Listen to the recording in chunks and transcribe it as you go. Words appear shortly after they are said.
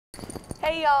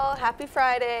Hey y'all, happy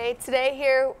Friday. Today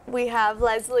here we have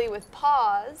Leslie with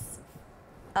PAWS,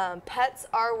 Pets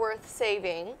Are Worth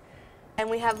Saving. And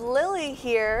we have Lily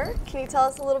here. Can you tell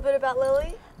us a little bit about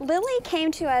Lily? Lily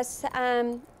came to us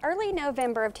early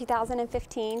November of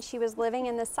 2015. She was living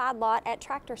in the side lot at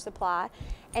Tractor Supply,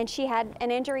 and she had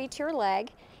an injury to her leg.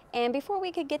 And before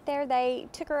we could get there, they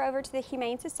took her over to the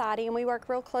Humane Society, and we work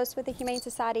real close with the Humane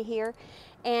Society here.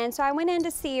 And so I went in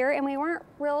to see her, and we weren't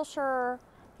real sure,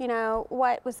 you know,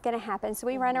 what was going to happen. So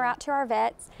we ran her out to our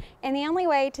vets, and the only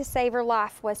way to save her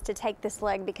life was to take this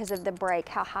leg because of the break,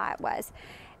 how high it was.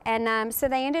 And so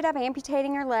they ended up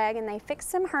amputating her leg, and they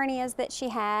fixed some hernias that she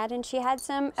had, and she had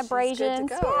some abrasions. She's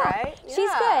good to go, right? She's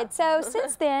Yeah. good. So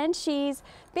since then, she's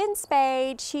been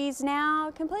spayed. She's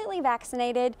now completely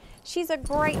vaccinated. She's a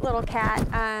great little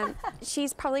cat.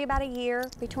 She's probably about a year,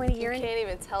 between a year and... You can't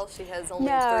even tell she has only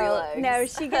 3 legs. No,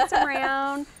 she gets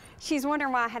around. She's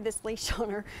wondering why I have this leash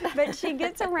on her, but she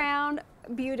gets around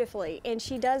beautifully, and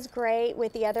she does great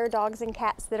with the other dogs and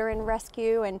cats that are in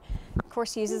rescue, and of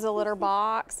course uses a litter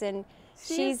box, and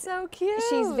She's so cute.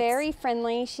 She's very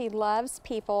friendly. She loves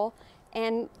people,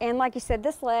 and like you said,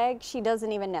 this leg she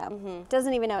doesn't even know.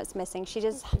 Doesn't even know it's missing. She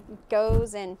just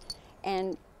goes and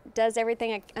does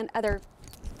everything another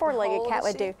four-legged cat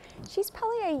would do. She's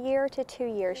probably a year to 2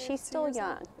 years. Yeah, she's still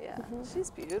young. Yeah,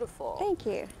 she's beautiful. Thank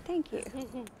you. Thank you.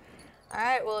 All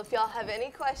right, well, if y'all have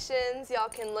any questions, y'all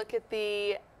can look at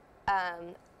the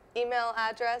email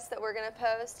address that we're going to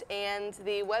post and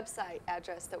the website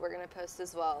address that we're going to post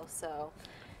as well. So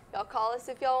y'all call us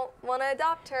if y'all want to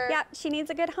adopt her. Yeah, she needs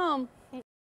a good home.